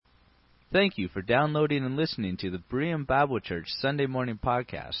Thank you for downloading and listening to the Berean Bible Church Sunday Morning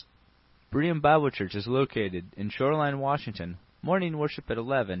Podcast. Berean Bible Church is located in Shoreline, Washington, morning worship at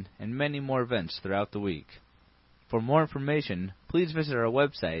 11, and many more events throughout the week. For more information, please visit our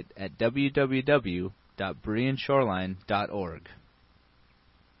website at www.bereanshoreline.org.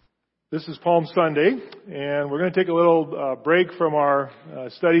 This is Palm Sunday, and we're going to take a little break from our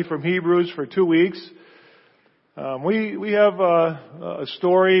study from Hebrews for 2 weeks. We have a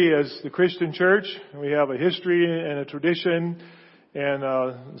story as the Christian church. We have a history and a tradition, and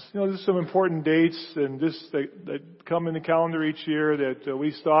there's some important dates and that come in the calendar each year that we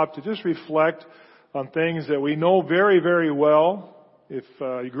stop to just reflect on things that we know very, very well. If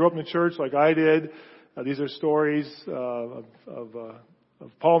you grew up in the church like I did, these are stories of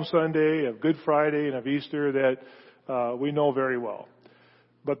Palm Sunday, of Good Friday, and of Easter that we know very well.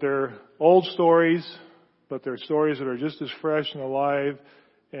 But they're old stories, but they're stories that are just as fresh and alive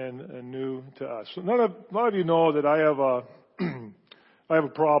and new to us. So a lot of you know that I have a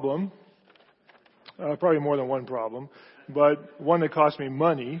problem, probably more than one problem, but one that costs me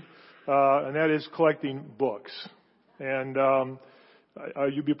money, and that is collecting books. And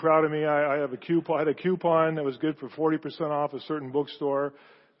you'd be proud of me. I have a coupon. I had a coupon that was good for 40% off a certain bookstore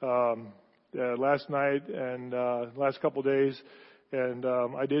last night and last couple of days, and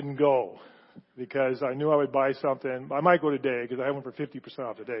I didn't go because I knew I would buy something. I might go today because I have one for 50%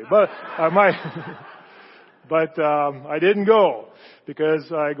 off today, but I might. But I didn't go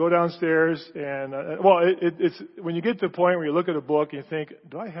because I go downstairs and it's when you get to the point where you look at a book and you think,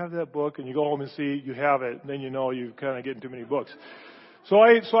 do I have that book? And you go home and see you have it, and then you know you're kind of getting too many books. So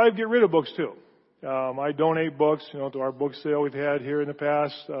I get rid of books too. I donate books, to our book sale we've had here in the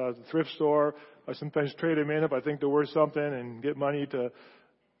past, the thrift store. I sometimes trade them in if I think they're worth something and get money to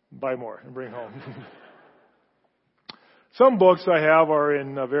buy more and bring home. Some books I have are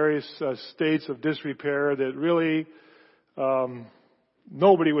in various states of disrepair that really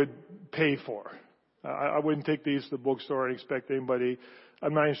nobody would pay for. I wouldn't take these to the bookstore and expect anybody.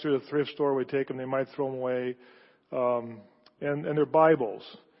 I'm not even sure the thrift store would take them. They might throw them away. And they're Bibles.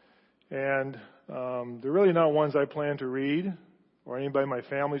 And they're really not ones I plan to read or anybody in my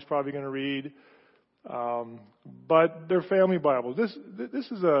family's probably going to read. But they're family Bibles. This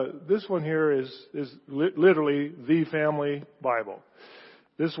one here is literally the family Bible.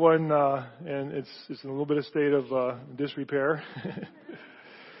 This one, and it's in a little bit of state of disrepair.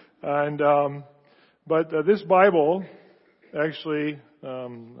 But this Bible, actually,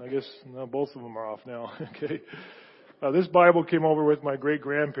 I guess both of them are off now. Okay. This Bible came over with my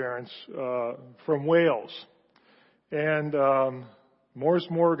great-grandparents from Wales. And Morris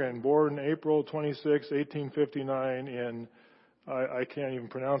Morgan, born April 26, 1859, and I can't even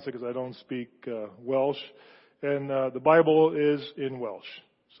pronounce it because I don't speak Welsh. And the Bible is in Welsh,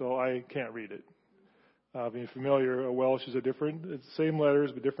 so I can't read it. Being familiar, Welsh is it's the same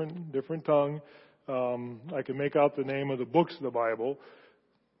letters, but different tongue. I can make out the name of the books of the Bible,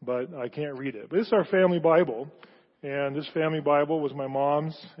 but I can't read it. But it's our family Bible. And this family Bible was my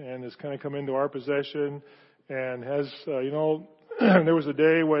mom's, and it's kind of come into our possession, and has, there was a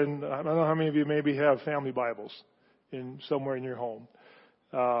day when, I don't know how many of you maybe have family Bibles somewhere in your home.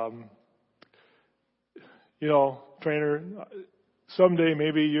 Trainer, someday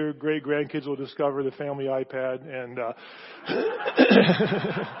maybe your great grandkids will discover the family iPad, and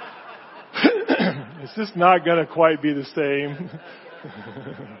it's just not going to quite be the same.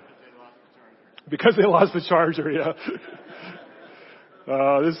 Because they lost the charger, yeah.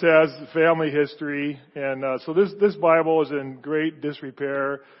 This has family history, and so this Bible is in great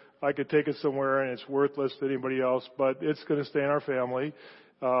disrepair. I could take it somewhere, and it's worthless to anybody else, but it's going to stay in our family.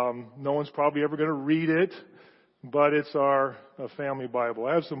 No one's probably ever going to read it, but it's our family Bible.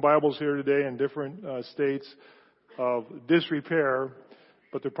 I have some Bibles here today in different states of disrepair,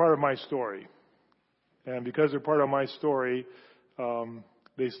 but they're part of my story. And because they're part of my story,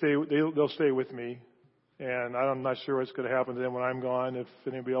 they'll stay with me, and I'm not sure what's going to happen to them when I'm gone, if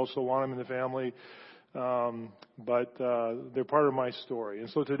anybody else will want them in the family, but they're part of my story. And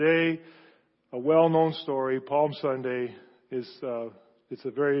so today, a well-known story, Palm Sunday, it's a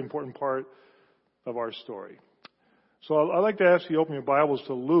very important part of our story. So I'd like to ask you to open your Bibles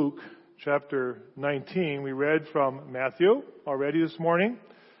to Luke chapter 19. We read from Matthew already this morning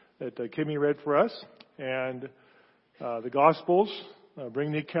that Kimmy read for us, and the Gospels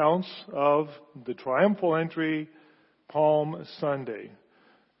bring the accounts of the triumphal entry, Palm Sunday.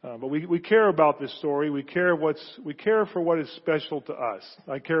 But we care about this story. We care for what is special to us.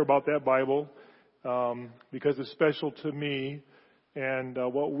 I care about that Bible because it's special to me And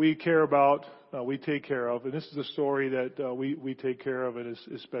what we care about, we take care of. And this is a story that we take care of and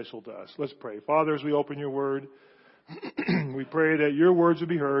is special to us. Let's pray. Father, as we open your word, we pray that your words will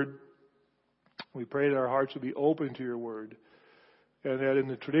be heard. We pray that our hearts will be open to your word. And that in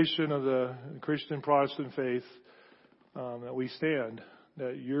the tradition of the Christian Protestant faith that we stand,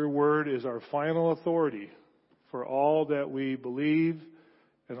 that your word is our final authority for all that we believe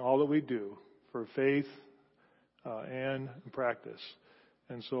and all that we do, for faith and practice.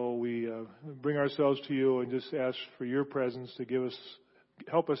 And so we bring ourselves to you and just ask for your presence to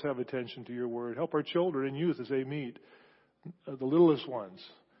help us have attention to your word. Help our children and youth as they meet, the littlest ones,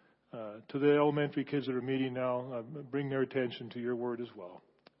 to the elementary kids that are meeting now, bring their attention to your word as well.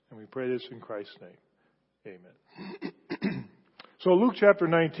 And we pray this in Christ's name. Amen. So Luke chapter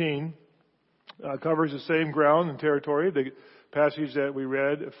 19 covers the same ground and territory, the passage that we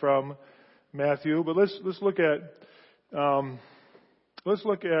read from Matthew. But let's look at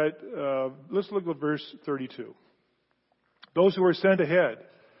verse 32. Those who were sent ahead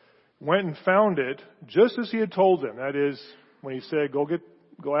went and found it just as he had told them. That is, when he said, go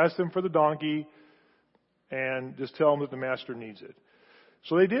ask them for the donkey and just tell them that the master needs it.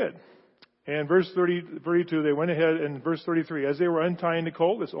 So they did. And verse 32, they went ahead, and verse 33, as they were untying the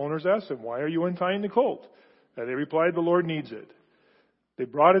colt, its owners asked them, why are you untying the colt? And they replied, the Lord needs it. They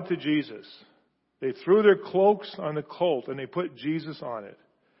brought it to Jesus. They threw their cloaks on the colt, and they put Jesus on it.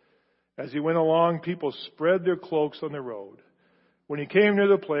 As he went along, people spread their cloaks on the road. When he came near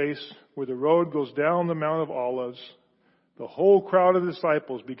the place where the road goes down the Mount of Olives, the whole crowd of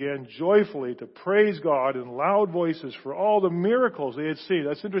disciples began joyfully to praise God in loud voices for all the miracles they had seen.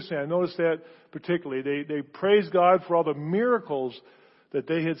 That's interesting. I noticed that particularly. They praised God for all the miracles that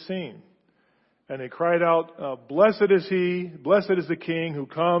they had seen. And they cried out, blessed is the King who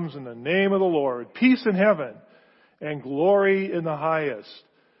comes in the name of the Lord. Peace in heaven and glory in the highest.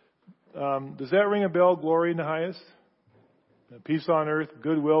 Does that ring a bell, glory in the highest? Peace on earth,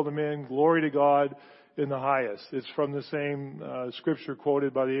 goodwill to men, glory to God in the highest. It's from the same scripture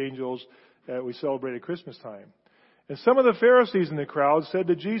quoted by the angels that we celebrate at Christmas time. And some of the Pharisees in the crowd said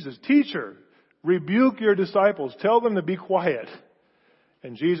to Jesus, Teacher, rebuke your disciples. Tell them to be quiet.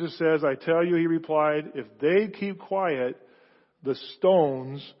 And Jesus says, I tell you, he replied, if they keep quiet, the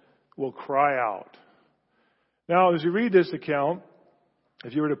stones will cry out. Now, as you read this account,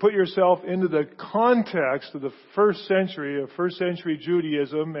 if you were to put yourself into the context of the first century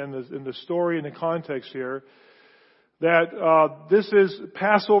Judaism and the story and the context here, that this is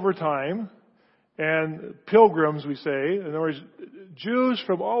Passover time and pilgrims, we say. In other words, Jews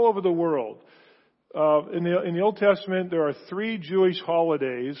from all over the world. In the Old Testament, there are 3 Jewish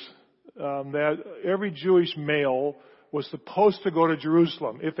holidays that every Jewish male was supposed to go to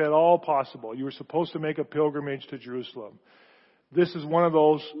Jerusalem, if at all possible. You were supposed to make a pilgrimage to Jerusalem. This is one of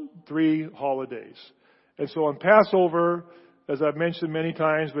those 3 holidays. And so on Passover, as I've mentioned many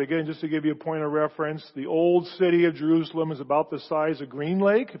times, but again, just to give you a point of reference, the old city of Jerusalem is about the size of Green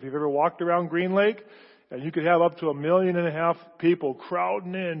Lake. If you've ever walked around Green Lake, and you could have up to 1.5 million people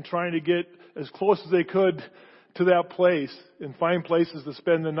crowding in, trying to get as close as they could to that place and find places to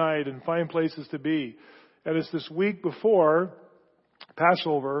spend the night and find places to be. And it's this week before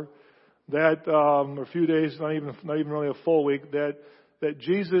Passover that, a few days, not even really a full week, that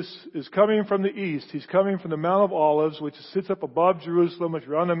Jesus is coming from the east. He's coming from the Mount of Olives, which sits up above Jerusalem. If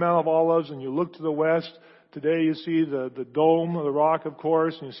you're on the Mount of Olives and you look to the west, today you see the dome of the rock, of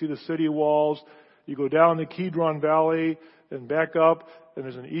course, and you see the city walls. You go down the Kidron Valley and back up, and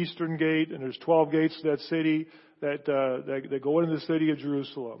there's an eastern gate, and there's 12 gates to that city that go into the city of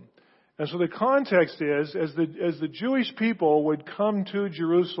Jerusalem. And so the context is, as the Jewish people would come to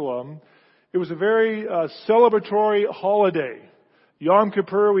Jerusalem, it was a very celebratory holiday. Yom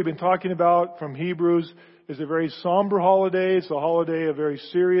Kippur, we've been talking about from Hebrews, is a very somber holiday. It's a holiday of very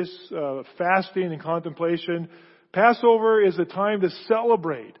serious fasting and contemplation. Passover is a time to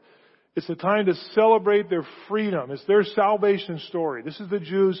celebrate. It's a time to celebrate their freedom. It's their salvation story. This is the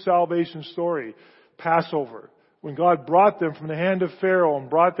Jews' salvation story. Passover, when God brought them from the hand of Pharaoh and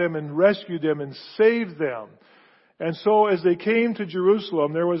brought them and rescued them and saved them. And so as they came to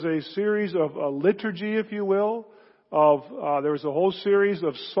Jerusalem, there was a series of a liturgy, if you will. There was a whole series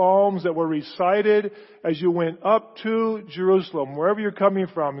of psalms that were recited as you went up to Jerusalem, wherever you're coming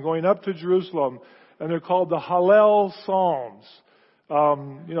from, going up to Jerusalem. And they're called the Hallel Psalms.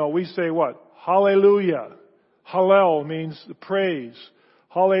 We say what? Hallelujah. Hallel means praise.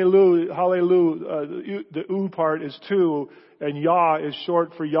 Hallelujah. Hallelujah. The U part is to, and Yah is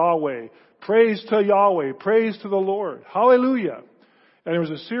short for Yahweh. Praise to Yahweh. Praise to the Lord. Hallelujah. And there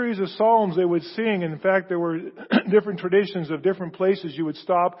was a series of psalms they would sing. And in fact, there were different traditions of different places you would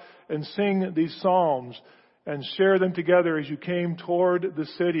stop and sing these psalms and share them together as you came toward the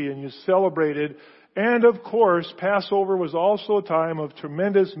city and you celebrated. And of course, Passover was also a time of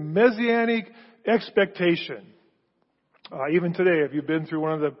tremendous messianic expectation. Even today, if you've been through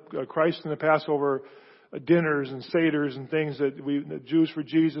one of the Christ in the Passover dinners and seders and things that Jews for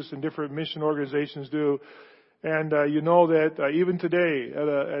Jesus and different mission organizations do, and you know that even today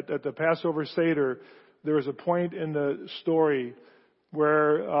at the Passover Seder, there is a point in the story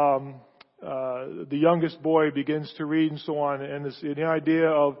where the youngest boy begins to read and so on, and the idea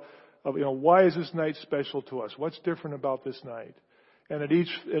of why is this night special to us? What's different about this night? And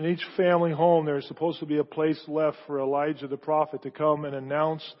in each family home, there's supposed to be a place left for Elijah the prophet to come and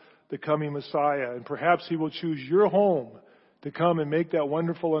announce the coming Messiah. And perhaps he will choose your home to come and make that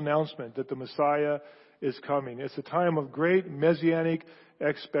wonderful announcement that the Messiah is coming. It's a time of great messianic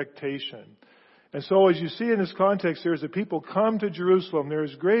expectation. And so as you see in this context, there's the people come to Jerusalem.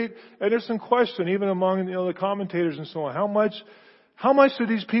 There's some question even among the commentators and so on. How much do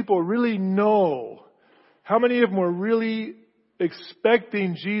these people really know? How many of them were really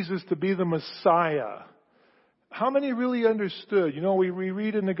expecting Jesus to be the Messiah? How many really understood? We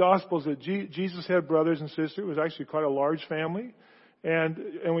read in the Gospels that Jesus had brothers and sisters. It was actually quite a large family. And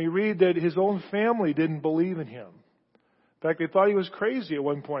we read that his own family didn't believe in him. In fact, they thought he was crazy at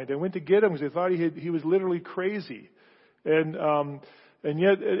one point. They went to get him because they thought he was literally crazy. And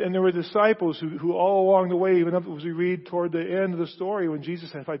there were disciples who all along the way, even up as we read toward the end of the story, when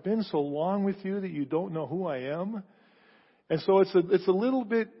Jesus said, "Have I been so long with you that you don't know who I am?" And so it's a little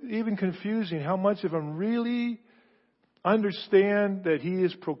bit even confusing how much of them really understand that he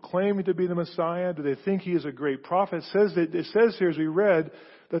is proclaiming to be the Messiah. Do they think he is a great prophet? It says here, as we read,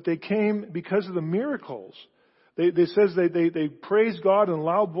 that they came because of the miracles. They praised God in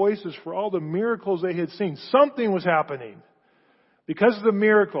loud voices for all the miracles they had seen. Something was happening because of the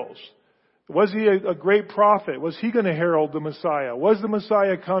miracles. Was he a great prophet? Was he going to herald the Messiah? Was the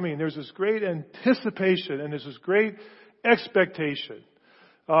Messiah coming? There's this great anticipation and there's this great expectation.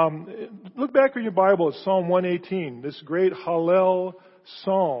 Look back in your Bible at Psalm 118, this great Hallel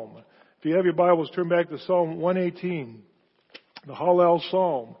Psalm. If you have your Bibles, turn back to Psalm 118, the Hallel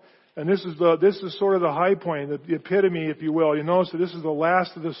Psalm. And this is sort of the high point, the epitome, if you will. You notice that this is the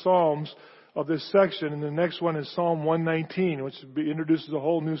last of the Psalms of this section, and the next one is Psalm 119, which introduces a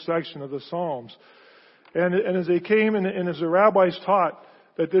whole new section of the Psalms. And as they came, and as the rabbis taught,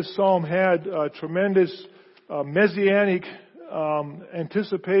 that this psalm had tremendous messianic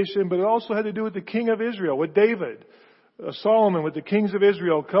anticipation, but it also had to do with the king of Israel, with David, Solomon, with the kings of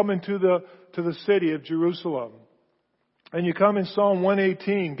Israel coming to the city of Jerusalem. And you come in Psalm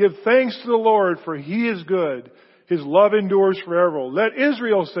 118, "Give thanks to the Lord, for He is good. His love endures forever. Let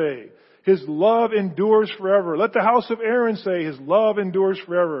Israel say, His love endures forever. Let the house of Aaron say, His love endures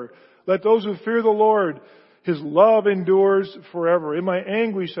forever. Let those who fear the Lord, His love endures forever. In my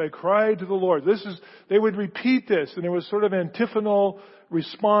anguish I cried to the Lord." They would repeat this, and there was sort of antiphonal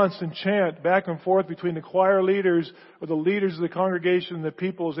response and chant back and forth between the choir leaders or the leaders of the congregation and the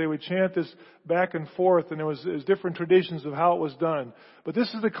people as they would chant this back and forth, and there was different traditions of how it was done. But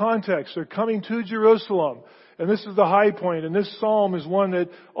this is the context. They're coming to Jerusalem, and this is the high point, and this psalm is one that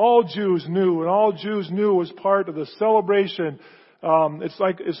all Jews knew, and all Jews knew was part of the celebration. It's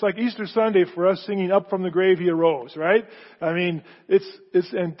like Easter Sunday for us singing "Up from the Grave He Arose," right? I mean,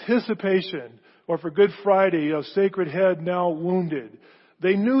 it's anticipation. Or for Good Friday, "Sacred Head now wounded."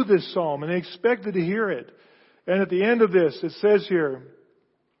 They knew this psalm and they expected to hear it. And at the end of this, it says here,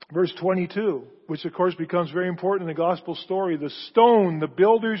 verse 22, which of course becomes very important in the gospel story, "The stone the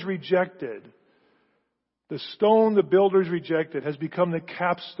builders rejected," the stone the builders rejected has become the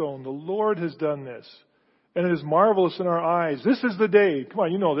capstone. The Lord has done this. And it is marvelous in our eyes. This is the day. Come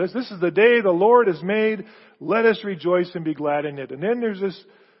on, you know this. This is the day the Lord has made. Let us rejoice and be glad in it. And then there's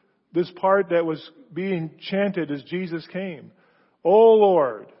this part that was being chanted as Jesus came. "O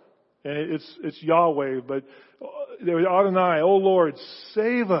Lord," and it's Yahweh, but there was Adonai, "O Lord,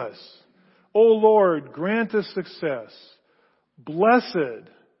 save us. O Lord, grant us success. Blessed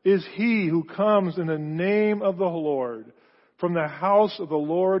is he who comes in the name of the Lord. From the house of the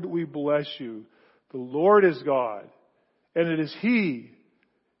Lord we bless you. The Lord is God, and it is He.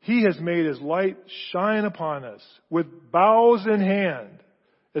 He has made His light shine upon us." With boughs in hand,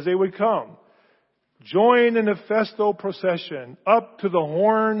 as they would come, join in the festal procession up to the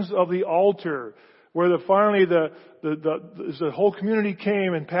horns of the altar, where finally the whole community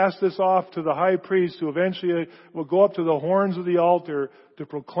came and passed this off to the high priest, who eventually will go up to the horns of the altar to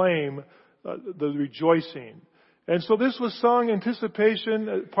proclaim the rejoicing. And so this was sung in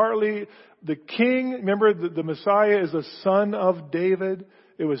anticipation, partly the king, remember the Messiah is a son of David.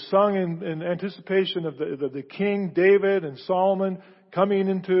 It was sung in anticipation of the king David and Solomon coming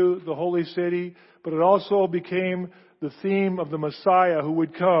into the holy city. But it also became the theme of the Messiah who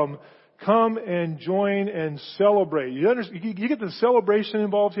would come and join and celebrate. You get the celebration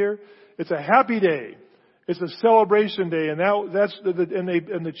involved here? It's a happy day. It's a celebration day, and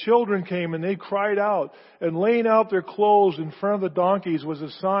the children came and they cried out, and laying out their clothes in front of the donkeys was a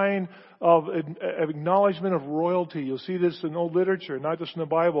sign of acknowledgement of royalty. You'll see this in old literature, not just in the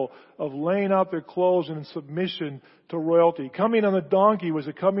Bible, of laying out their clothes in submission to royalty. Coming on the donkey was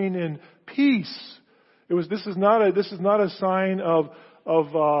a coming in peace. This is not a sign of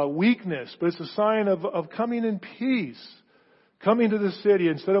weakness, but it's a sign of coming in peace, coming to the city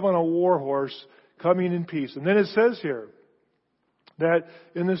instead of on a war horse. Coming in peace. And then it says here that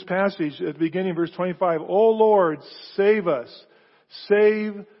in this passage at the beginning, verse 25, O Lord, save us.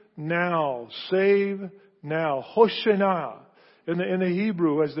 Save now. Save now. Hoshana. In the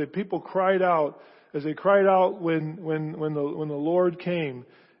Hebrew, as the people cried out, when the Lord came,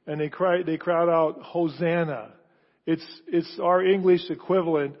 and they cried out, Hosanna. It's our English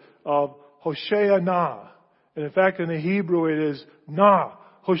equivalent of Hosheana. And in fact, in the Hebrew it is Na.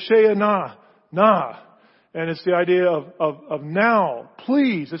 Hosheana. Nah. And it's the idea of now.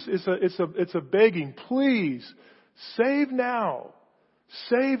 Please. It's a begging. Please. Save now.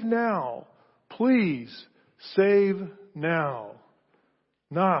 Save now. Please. Save now.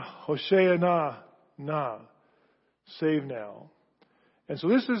 Nah. Hosea nah. Nah. Save now. And so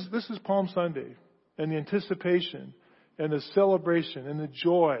this is Palm Sunday. And the anticipation and the celebration and the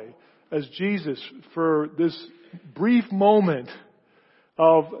joy as Jesus, for this brief moment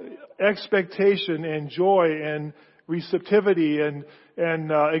of expectation and joy and receptivity and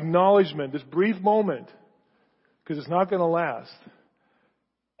acknowledgement, this brief moment, because it's not going to last.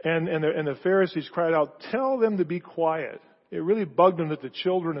 And the Pharisees cried out, tell them to be quiet. It really bugged them that the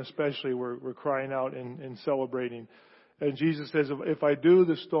children especially were crying out and celebrating. And Jesus says, if I do,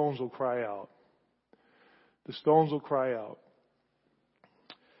 the stones will cry out. The stones will cry out.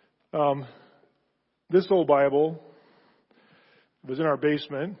 This old Bible was in our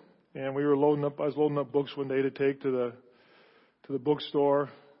basement, and I was loading up books one day to take to the bookstore,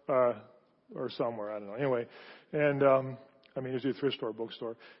 or somewhere, I don't know. Anyway, and usually a thrift store,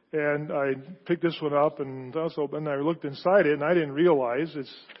 bookstore. And I picked this one up, and I looked inside it, and I didn't realize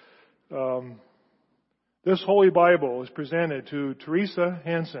this Holy Bible is presented to Teresa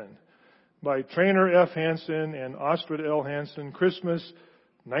Hansen by Trainer F. Hansen and Ostrid L. Hansen, Christmas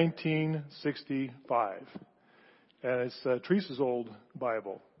 1965. And it's Teresa's old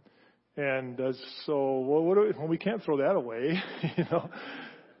Bible. And we can't throw that away.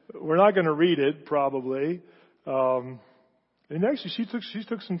 We're not going to read it probably. And actually, she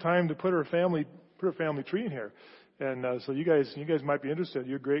took some time to put her family tree in here. And so you guys might be interested.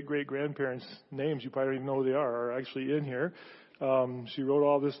 Your great grandparents' names, you probably don't even know who they are actually in here. She wrote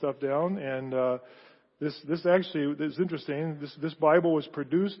all this stuff down, and this is interesting. This Bible was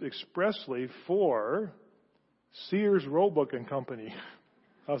produced expressly for Sears Roebuck and Company.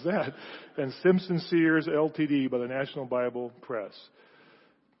 How's that? And Simpson Sears Ltd. by the National Bible Press.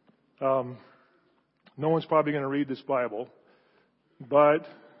 No one's probably going to read this Bible, but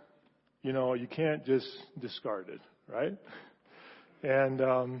you can't just discard it, right? And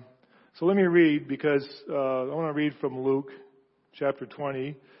so let me read, because I want to read from Luke chapter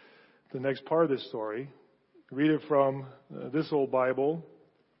 20, the next part of this story. Read it from this old Bible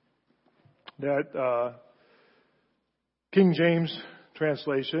that King James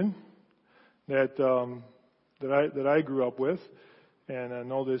translation that I grew up with, and I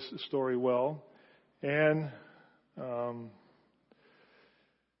know this story well. And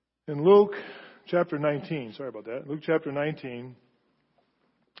in Luke chapter 19, sorry about that, Luke chapter 19,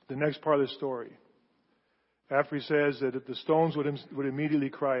 the next part of the story, after he says that if the stones would immediately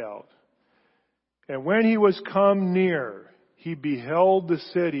cry out. And when he was come near, he beheld the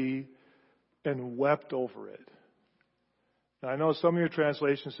city and wept over it. Now, I know some of your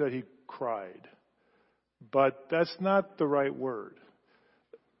translations said he cried, but that's not the right word.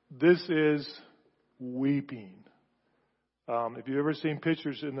 This is weeping. If you've ever seen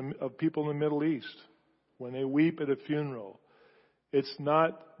pictures of people in the Middle East, when they weep at a funeral, it's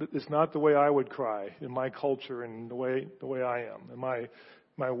not the way I would cry in my culture and the way I am in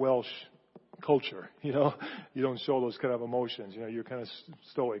my Welsh culture. You don't show those kind of emotions. You're kind of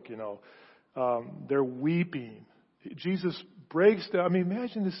stoic. They're weeping. Jesus breaks down.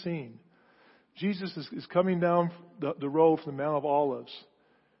 Imagine the scene. Jesus is coming down the road from the Mount of Olives,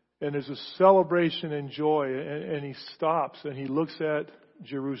 And there's a celebration and joy. And he stops and he looks at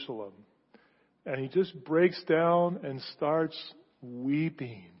Jerusalem. And he just breaks down and starts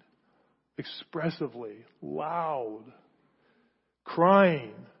weeping expressively, loud,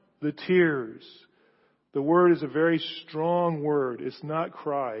 crying, the tears. The word is a very strong word. It's not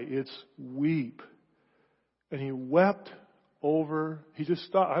cry, it's weep. And he wept over, he just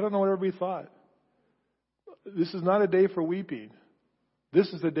stopped. I don't know what everybody thought. This is not a day for weeping. This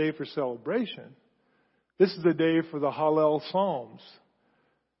is a day for celebration. This is a day for the Hallel Psalms.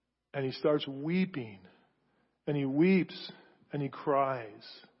 And he starts weeping. And he weeps and he cries.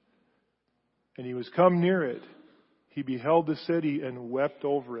 And he was come near it. He beheld the city and wept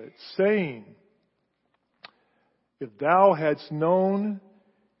over it, saying, if thou hadst known,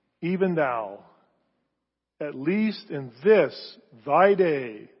 even thou, at least in this thy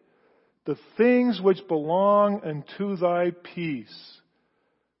day, the things which belong unto thy peace,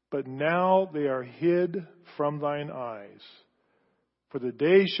 but now they are hid from thine eyes. For the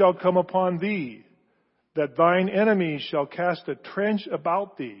day shall come upon thee, that thine enemies shall cast a trench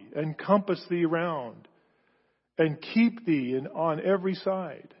about thee, and compass thee round, and keep thee on every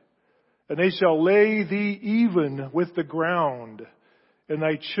side. And they shall lay thee even with the ground, and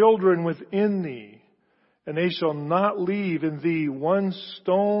thy children within thee. And they shall not leave in thee one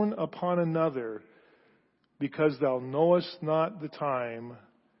stone upon another, because thou knowest not the time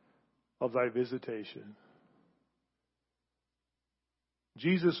of thy visitation.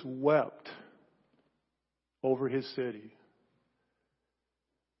 Jesus wept over his city.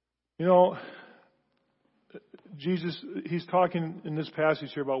 You know, Jesus, he's talking in this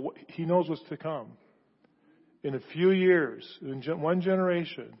passage here about what he knows what's to come. In a few years, in one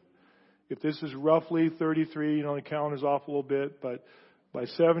generation, if this is roughly 33, the count is off a little bit, but by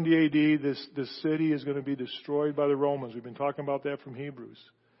 70 AD, this city is going to be destroyed by the Romans. We've been talking about that from Hebrews.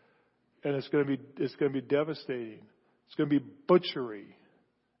 And it's going to be devastating. It's going to be butchery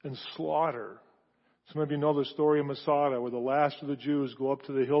and slaughter. Some of you know the story of Masada, where the last of the Jews go up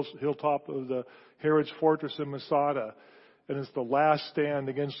to the hilltop of the Herod's fortress in Masada, and it's the last stand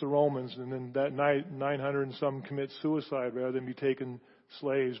against the Romans. And then that night, 900 and some commit suicide rather than be taken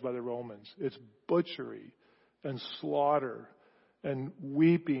slaves by the Romans. It's butchery and slaughter and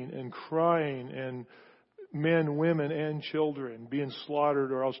weeping and crying and men, women, and children being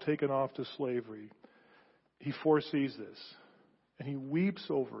slaughtered or else taken off to slavery. He foresees this, and he weeps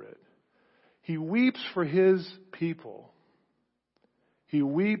over it. He weeps for his people. He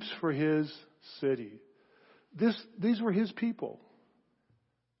weeps for his city. These were his people.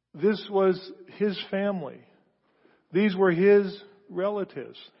 This was his family. These were his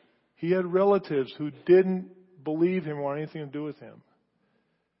relatives. He had relatives who didn't believe him or want anything to do with him.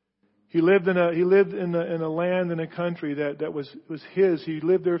 He lived in a land, in a country that was his. He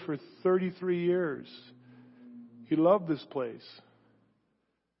lived there for 33 years. He loved this place.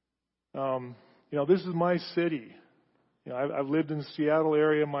 This is my city. I've lived in the Seattle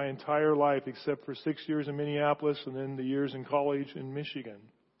area my entire life, except for 6 years in Minneapolis and then the years in college in Michigan.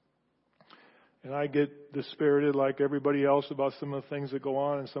 And I get dispirited like everybody else about some of the things that go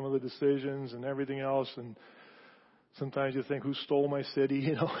on and some of the decisions and everything else. And sometimes you think, who stole my city,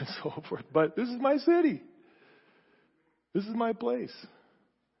 and so forth. But this is my city. This is my place.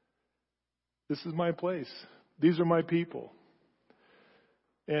 This is my place. These are my people.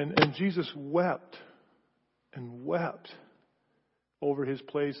 And Jesus wept and wept over his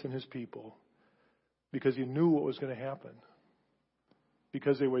place and his people because he knew what was going to happen.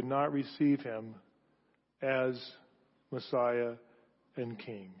 Because they would not receive him as Messiah and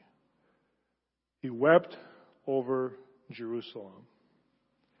King. He wept over Jerusalem.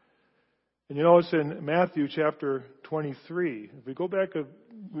 And it's in Matthew chapter 23. If we go back to,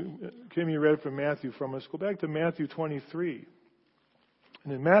 Kimmy read from Matthew from us, go back to Matthew 23.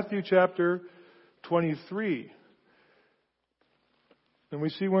 And in Matthew chapter 23, and we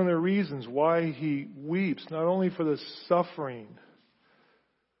see one of the reasons why he weeps, not only for the suffering,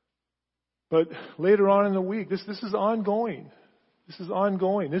 but later on in the week. This is ongoing. This is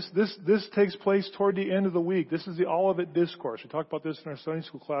ongoing. This takes place toward the end of the week. This is the Olivet Discourse. We talked about this in our Sunday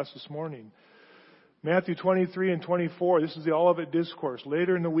school class this morning. Matthew 23 and 24, this is the Olivet Discourse.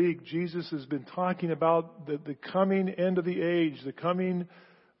 Later in the week, Jesus has been talking about the coming end of the age, the coming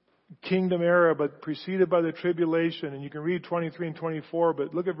kingdom era, but preceded by the tribulation. And you can read 23 and 24,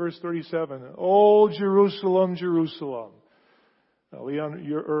 but look at verse 37. Oh, Jerusalem, Jerusalem. Leon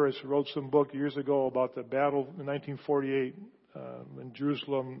Uris wrote some book years ago about the battle in 1948 in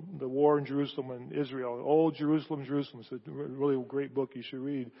Jerusalem, the war in Jerusalem and Israel. Oh, Jerusalem, Jerusalem. It's a really great book you should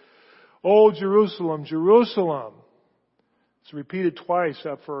read. Oh, Jerusalem, Jerusalem, It's repeated twice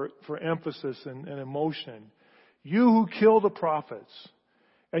for emphasis and emotion. You who kill the prophets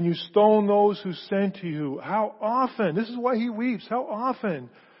and you stone those who sent to you. How often, this is why he weeps, how often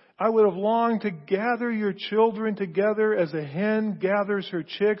I would have longed to gather your children together as a hen gathers her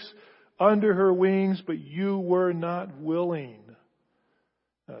chicks under her wings, but you were not willing.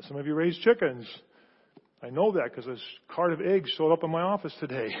 Some of you raise chickens. I know that because a cart of eggs showed up in my office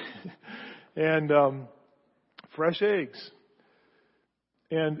today. And fresh eggs.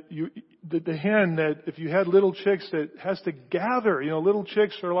 And the hen that if you had little chicks that has to gather, little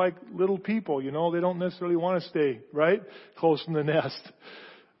chicks are like little people, they don't necessarily want to stay, right? Close in the nest.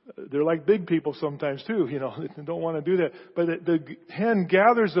 They're like big people sometimes too, they don't want to do that. But the hen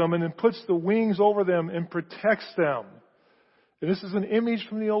gathers them and then puts the wings over them and protects them. And this is an image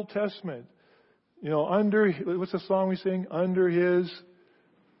from the Old Testament. What's the song we sing? Under his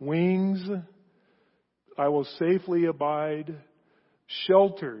wings I will safely abide,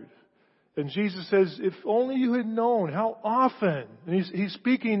 sheltered. And Jesus says, if only you had known how often, and he's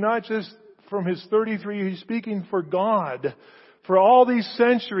speaking not just from his 33, he's speaking for God, for all these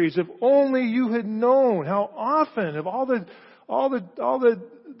centuries, if only you had known how often, of all the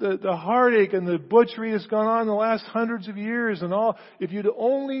heartache and the butchery that's gone on in the last hundreds of years and all, if you'd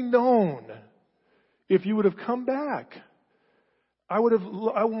only known, if you would have come back. I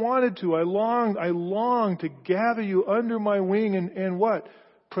longed to gather you under my wing and what?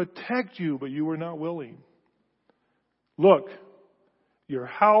 Protect you, but you were not willing. Look, your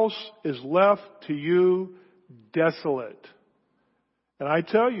house is left to you desolate. And I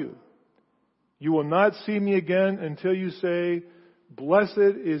tell you, you will not see me again until you say,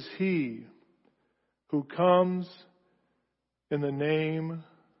 blessed is he who comes in the name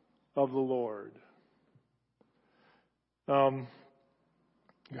of the Lord.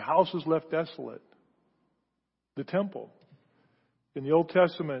 Your house is left desolate. The temple. In the Old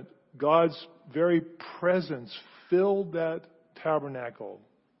Testament, God's very presence filled that tabernacle,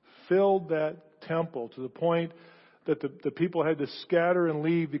 filled that temple to the point that the people had to scatter and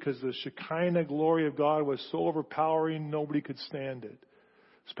leave because the Shekinah glory of God was so overpowering, nobody could stand it.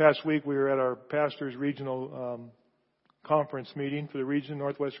 This past week, we were at our pastor's regional conference meeting for the region,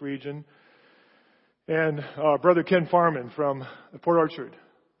 Northwest region. And Brother Ken Farman from Port Orchard,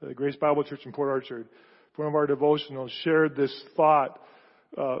 the Grace Bible Church in Port Orchard, for one of our devotionals, shared this thought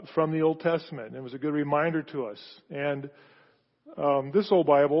from the Old Testament. It was a good reminder to us. And this old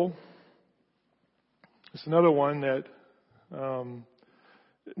Bible, it's another one that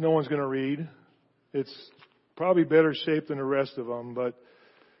no one's going to read. It's probably better shaped than the rest of them, but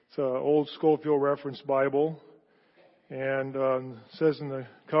it's an old Scofield Reference Bible. And it says in the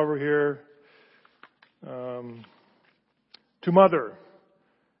cover here, to Mother,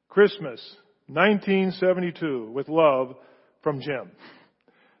 Christmas, 1972, with love, from Jim.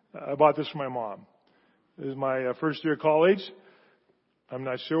 I bought this for my mom. This is my first year of college. I'm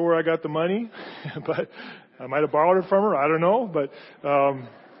not sure where I got the money, but I might have borrowed it from her. I don't know. But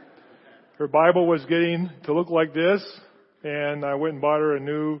her Bible was getting to look like this, and I went and bought her a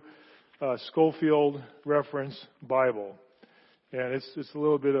new Scofield Reference Bible. And it's a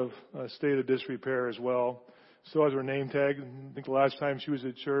little bit of a state of disrepair as well. Still has her name tag. I think the last time she was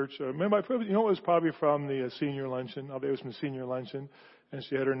at church, remember, it was probably from the senior luncheon. It was from the senior luncheon. And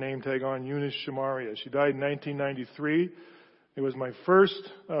she had her name tag on, Eunice Shamaria. She died in 1993. It was my first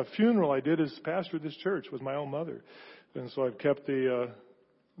funeral I did as pastor of this church, was my own mother. And so I've kept the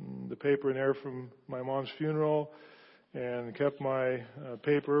paper in there from my mom's funeral and kept my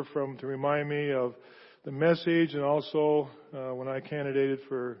paper to remind me of the message and also when I candidated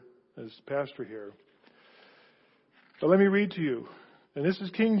as pastor here. But let me read to you. And this is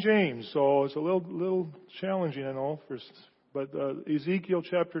King James, so it's a little challenging, I know, but Ezekiel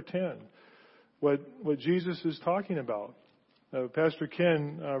chapter 10, what Jesus is talking about. Pastor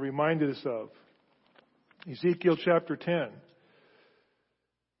Ken reminded us of. Ezekiel chapter 10.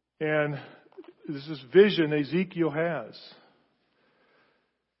 And this is vision Ezekiel has.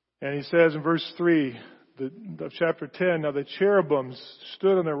 And he says in verse 3 of chapter 10, now the cherubims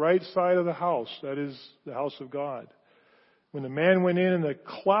stood on the right side of the house, that is the house of God. When the man went in and the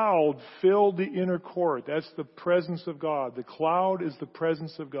cloud filled the inner court, that's the presence of God. The cloud is the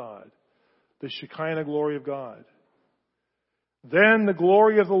presence of God, the Shekinah glory of God. Then the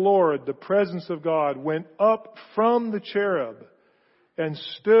glory of the Lord, the presence of God, went up from the cherub and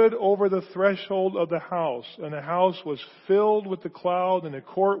stood over the threshold of the house. And the house was filled with the cloud, and the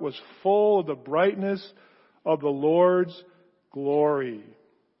court was full of the brightness of the Lord's glory.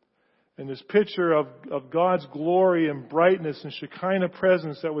 And this picture of God's glory and brightness and Shekinah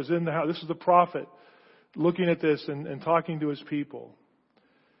presence that was in the house. This is the prophet looking at this and talking to his people.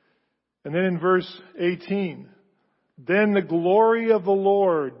 And then in verse 18, then the glory of the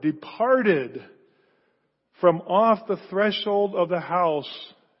Lord departed from off the threshold of the house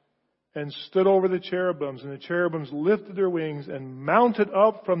and stood over the cherubims. And the cherubims lifted their wings and mounted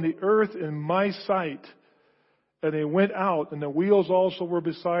up from the earth in my sight. And they went out, and the wheels also were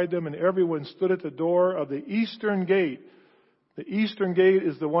beside them, and everyone stood at the door of the eastern gate. The eastern gate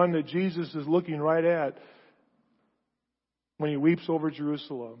is the one that Jesus is looking right at when he weeps over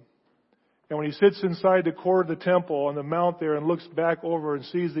Jerusalem. And when he sits inside the court of the temple on the mount there and looks back over and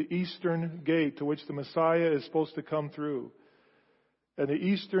sees the eastern gate to which the Messiah is supposed to come through. And the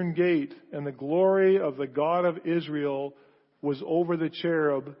eastern gate and the glory of the God of Israel was over the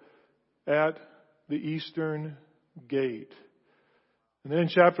cherub at the eastern gate. And then in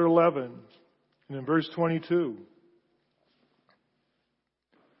chapter 11, and in verse 22,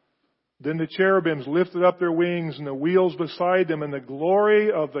 then the cherubims lifted up their wings and the wheels beside them, and the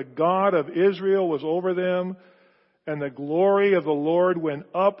glory of the God of Israel was over them. And the glory of the Lord went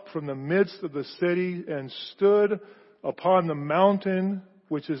up from the midst of the city and stood upon the mountain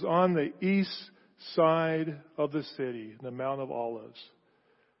which is on the east side of the city, the Mount of Olives.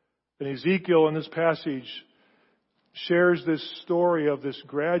 And Ezekiel in this passage shares this story of this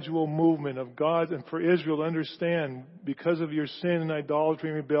gradual movement of God, and for Israel to understand, because of your sin and idolatry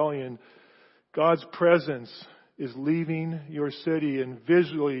and rebellion, God's presence is leaving your city, and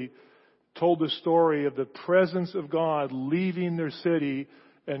visually told the story of the presence of God leaving their city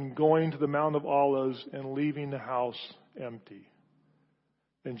and going to the Mount of Olives and leaving the house empty.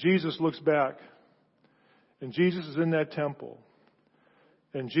 And Jesus looks back, and Jesus is in that temple,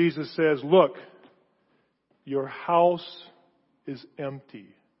 and Jesus says, look, your house is empty.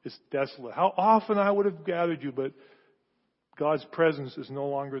 It's desolate. How often I would have gathered you, but God's presence is no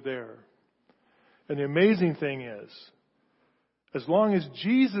longer there. And the amazing thing is, as long as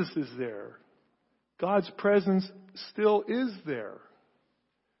Jesus is there, God's presence still is there.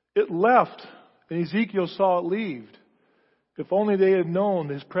 It left, and Ezekiel saw it leave. If only they had known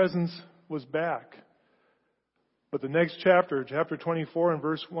His presence was back. But the next chapter, chapter 24 and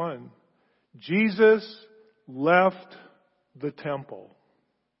verse 1, Jesus left the temple.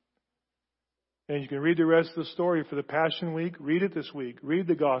 And you can read the rest of the story for the Passion Week. Read it this week. Read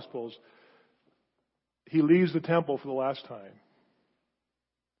the Gospels. He leaves the temple for the last time.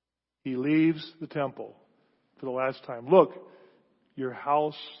 He leaves the temple for the last time. Look, your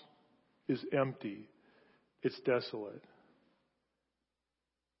house is empty. It's desolate.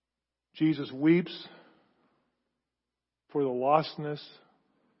 Jesus weeps for the lostness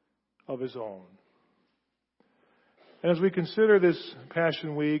of His own. And as we consider this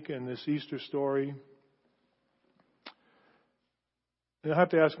Passion Week and this Easter story, I have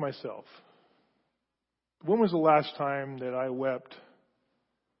to ask myself, when was the last time that I wept?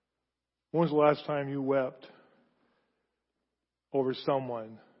 When was the last time you wept over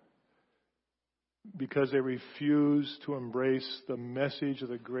someone because they refused to embrace the message of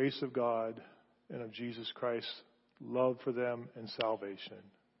the grace of God and of Jesus Christ's love for them and salvation?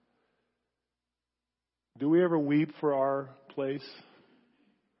 Do we ever weep for our place?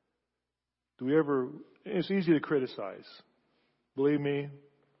 Do we ever? It's easy to criticize. Believe me,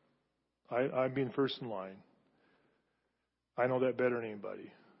 I'm being first in line. I know that better than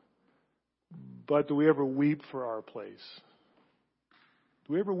anybody. But do we ever weep for our place?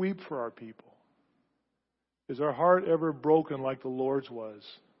 Do we ever weep for our people? Is our heart ever broken like the Lord's was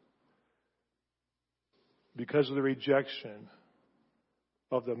because of the rejection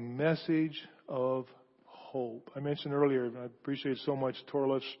of the message of hope? I mentioned earlier, and I appreciate so much,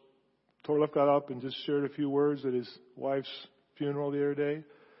 Torlef got up and just shared a few words at his wife's funeral the other day.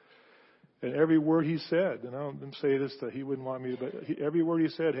 And every word he said, and I don't say this that he wouldn't want me to, but every word he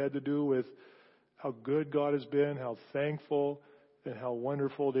said had to do with how good God has been, how thankful, and how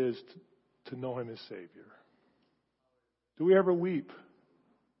wonderful it is to know Him as Savior. Do we ever weep?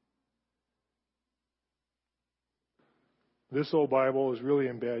 This old Bible is really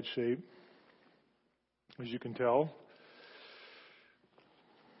in bad shape, as you can tell.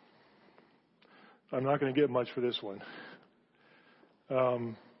 I'm not going to get much for this one.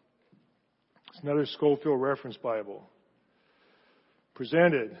 It's another Scofield Reference Bible.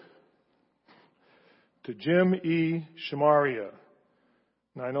 Presented to Jim E. Shamaria.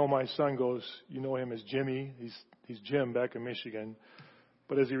 Now I know my son goes, you know him as Jimmy. He's Jim back in Michigan.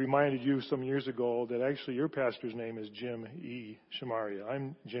 But as he reminded you some years ago that actually your pastor's name is Jim E. Shamaria.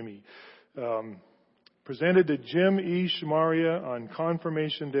 I'm Jimmy. Presented to Jim E. Shamaria on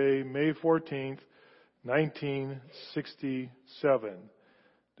Confirmation Day, May 14th, 1967.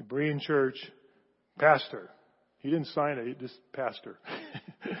 The Berean Church, Pastor. He didn't sign it, he just pastor.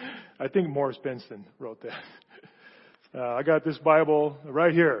 I think Morris Benson wrote that. I got this Bible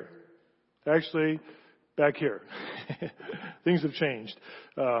right here. Actually, back here. Things have changed.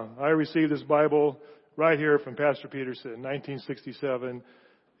 I received this Bible right here from Pastor Peterson in 1967.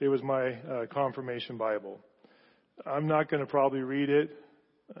 It was my confirmation Bible. I'm not going to probably read it.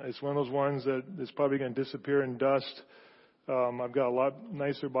 It's one of those ones that is probably going to disappear in dust. I've got a lot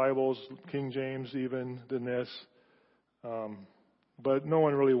nicer Bibles, King James even, than this. But no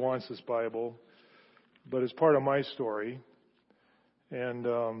one really wants this Bible. But it's part of my story.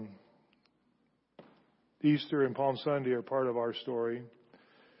 And Easter and Palm Sunday are part of our story.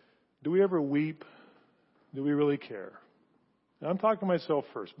 Do we ever weep? Do we really care? And I'm talking to myself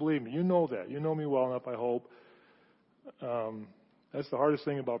first. Believe me, you know that. You know me well enough, I hope. That's the hardest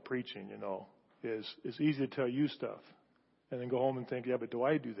thing about preaching, is it's easy to tell you stuff and then go home and think, yeah, but do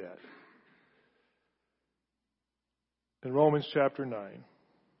I do that? In Romans chapter 9,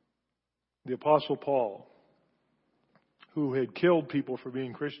 the Apostle Paul, who had killed people for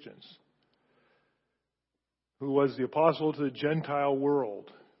being Christians, who was the apostle to the Gentile world,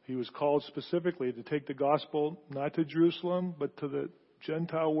 he was called specifically to take the gospel not to Jerusalem, but to the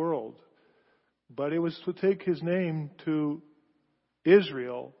Gentile world. But it was to take his name to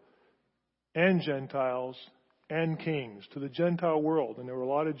Israel and Gentiles and kings, to the Gentile world. And there were a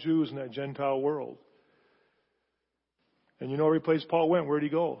lot of Jews in that Gentile world. And every place Paul went, where'd he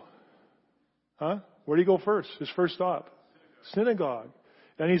go? Where'd he go first? His first stop? Synagogue.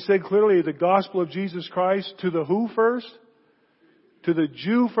 And he said clearly the gospel of Jesus Christ to the who first? To the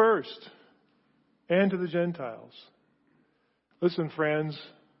Jew first. And to the Gentiles. Listen, friends.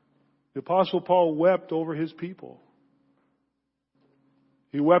 The Apostle Paul wept over his people.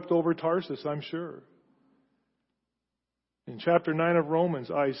 He wept over Tarsus, I'm sure. In chapter 9 of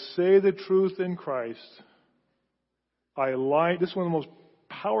Romans, I say the truth in Christ. I lie. This is one of the most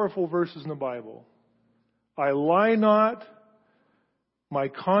powerful verses in the Bible. I lie not, my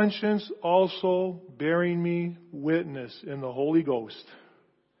conscience also bearing me witness in the Holy Ghost,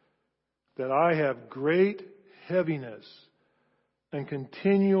 that I have great heaviness and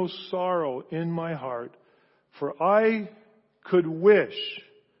continual sorrow in my heart, for I could wish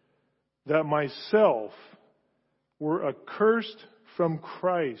that myself were accursed from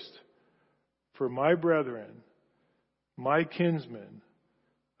Christ for my brethren, my kinsmen,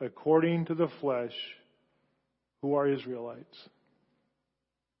 according to the flesh, who are Israelites.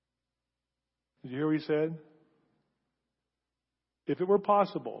 Did you hear what he said? If it were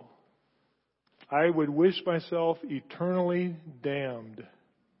possible, I would wish myself eternally damned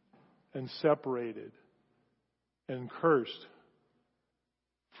and separated and cursed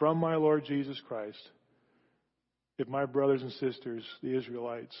from my Lord Jesus Christ if my brothers and sisters, the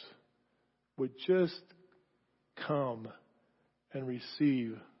Israelites, would just come and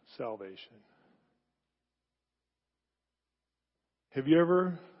receive salvation. Could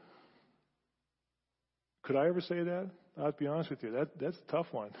I ever say that? I'll have to be honest with you. That's a tough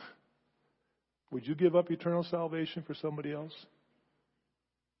one. Would you give up eternal salvation for somebody else?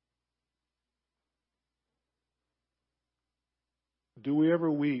 Do we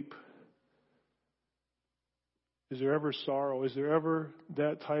ever weep? Is there ever sorrow? Is there ever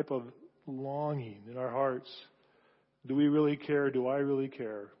that type of longing in our hearts? Do we really care? Do I really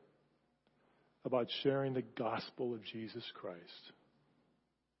care about sharing the gospel of Jesus Christ?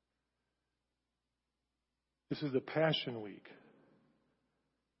 This is the Passion Week.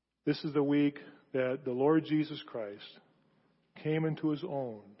 This is the week that the Lord Jesus Christ came into his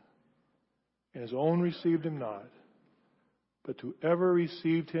own, and his own received him not. But to ever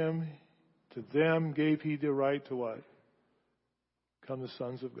received him, to them gave he the right to what? Become the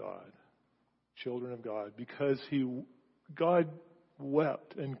sons of God, children of God. Because God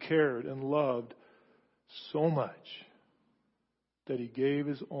wept and cared and loved so much that he gave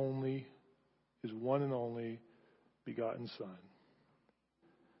his one and only begotten Son.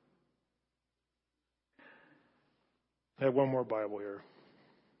 I have one more Bible here.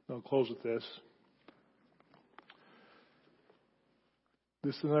 I'll close with this.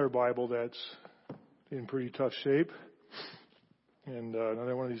 This is another Bible that's in pretty tough shape. And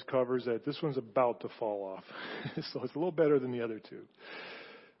another one of these covers that this one's about to fall off. So it's a little better than the other two.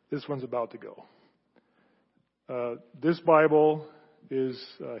 This one's about to go. This Bible is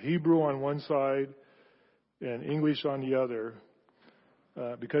Hebrew on one side and English on the other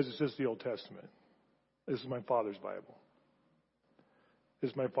because it's just the Old Testament. This is my father's Bible.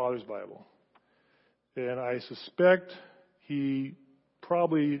 This is my father's Bible. And I suspect he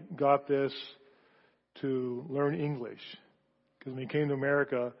probably got this to learn English. Because when he came to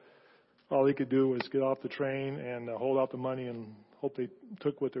America, all he could do was get off the train and hold out the money and hope they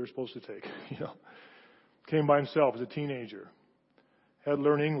took what they were supposed to take. Came by himself as a teenager. Had to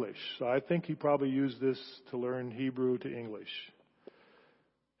learn English. So I think he probably used this to learn Hebrew to English.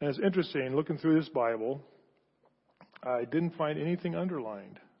 And it's interesting, looking through this Bible, I didn't find anything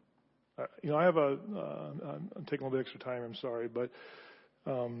underlined. I have I'm taking a little bit extra time, I'm sorry, but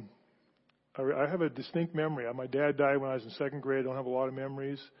I have a distinct memory. My dad died when I was in second grade. I don't have a lot of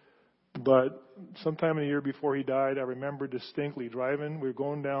memories. But sometime in the year before he died, I remember distinctly driving. We were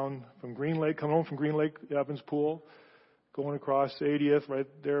going down from Green Lake, coming home from Green Lake, Evans Pool, going across 80th right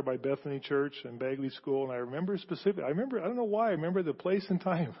there by Bethany Church and Bagley School. And I remember specifically, I don't know why, I remember the place and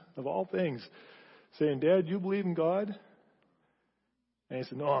time of all things, saying, Dad, do you believe in God? And he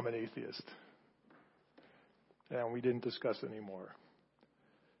said, no, I'm an atheist. And we didn't discuss it anymore.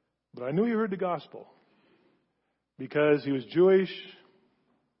 But I knew he heard the gospel because he was Jewish.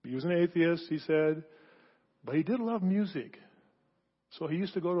 He was an atheist, he said, but he did love music. So he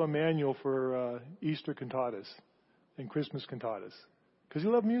used to go to Emmanuel for Easter cantatas and Christmas cantatas because he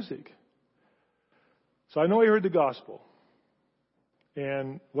loved music. So I know he heard the gospel.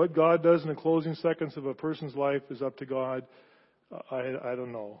 And what God does in the closing seconds of a person's life is up to God. I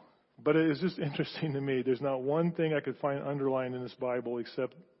don't know. But it is just interesting to me. There's not one thing I could find underlined in this Bible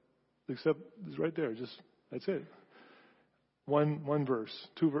except it's right there. That's it. One verse,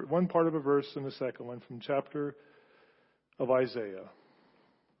 one part of a verse and the second one from chapter of Isaiah.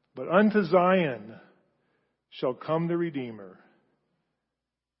 But unto Zion shall come the Redeemer,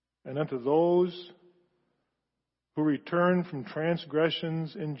 and unto those who return from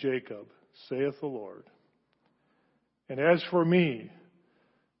transgressions in Jacob, saith the Lord. And as for me,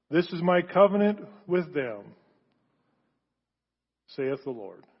 this is my covenant with them, saith the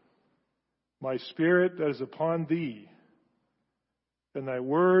Lord. My spirit that is upon thee, and thy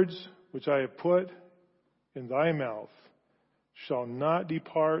words which I have put in thy mouth shall not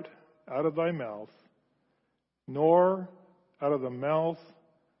depart out of thy mouth, nor out of the mouth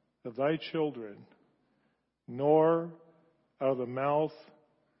of thy children, nor out of the mouth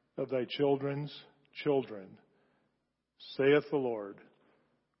of thy children's children, saith the Lord,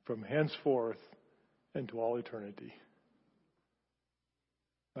 from henceforth and to all eternity.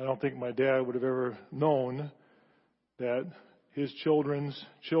 I don't think my dad would have ever known that his children's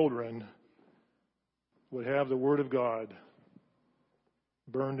children would have the Word of God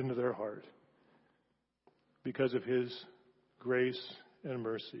burned into their heart because of His grace and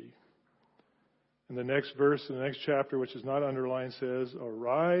mercy. And the next verse in the next chapter, which is not underlined, says,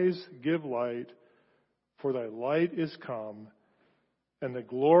 Arise, give light, for thy light is come, and the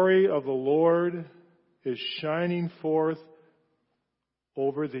glory of the Lord is shining forth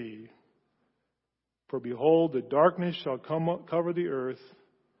over thee. For behold, the darkness shall cover the earth,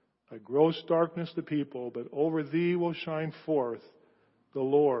 a gross darkness the people, but over thee will shine forth the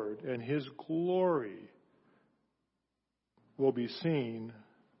Lord, and His glory will be seen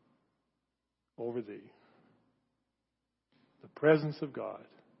over thee. The presence of God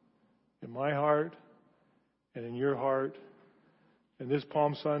in my heart and in your heart. And this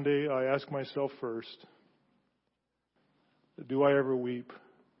Palm Sunday, I ask myself first, do I ever weep?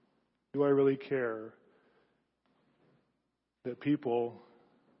 Do I really care that people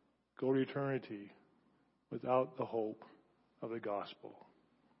go to eternity without the hope of the gospel?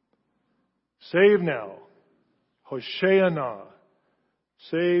 Save now. Hosheana.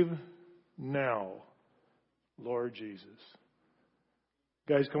 Save now, Lord Jesus.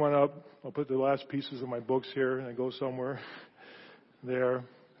 Guys, come on up. I'll put the last pieces of my books here and I go somewhere there.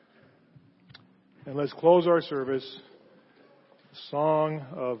 And let's close our service. A song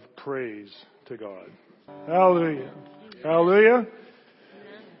of praise to God. Hallelujah. Hallelujah.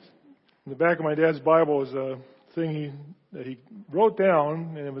 In the back of my dad's Bible is a thing that he wrote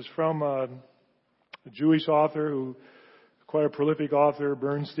down, and it was from a Jewish author who, quite a prolific author,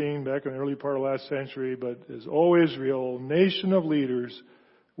 Bernstein, back in the early part of last century, but is, O Israel, nation of leaders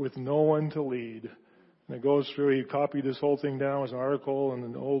with no one to lead. And it goes through, he copied this whole thing down as an article in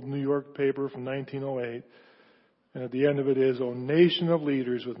an old New York paper from 1908. And at the end of it is, O nation of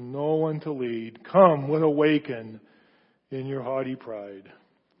leaders with no one to lead, come would awaken in your haughty pride.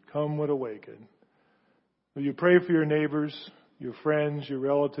 Come would awaken. Will you pray for your neighbors, your friends, your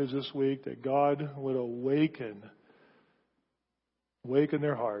relatives this week, that God would awaken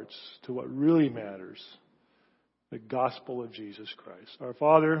their hearts to what really matters, the gospel of Jesus Christ. Our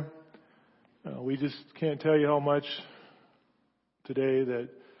Father, we just can't tell you how much today that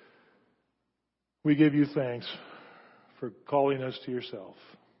we give you thanks for calling us to yourself.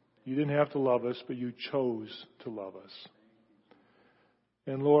 You didn't have to love us, but you chose to love us.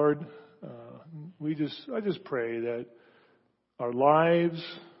 And Lord, I just pray that our lives,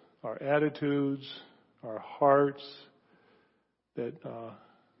 our attitudes, our hearts, that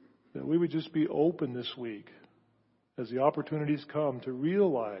we would just be open this week as the opportunities come to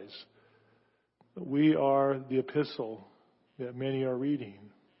realize that we are the epistle that many are reading.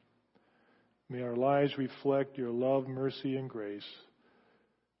 May our lives reflect your love, mercy, and grace.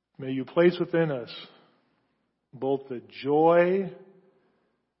 May you place within us both the joy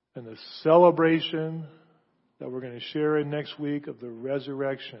and the celebration that we're going to share in next week of the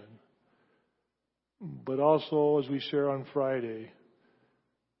resurrection, but also, as we share on Friday,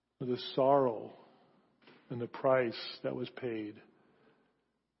 the sorrow and the price that was paid,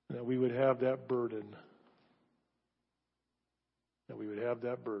 and that we would have that burden,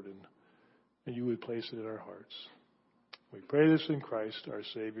 and you would place it in our hearts. We pray this in Christ, our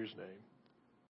Savior's name.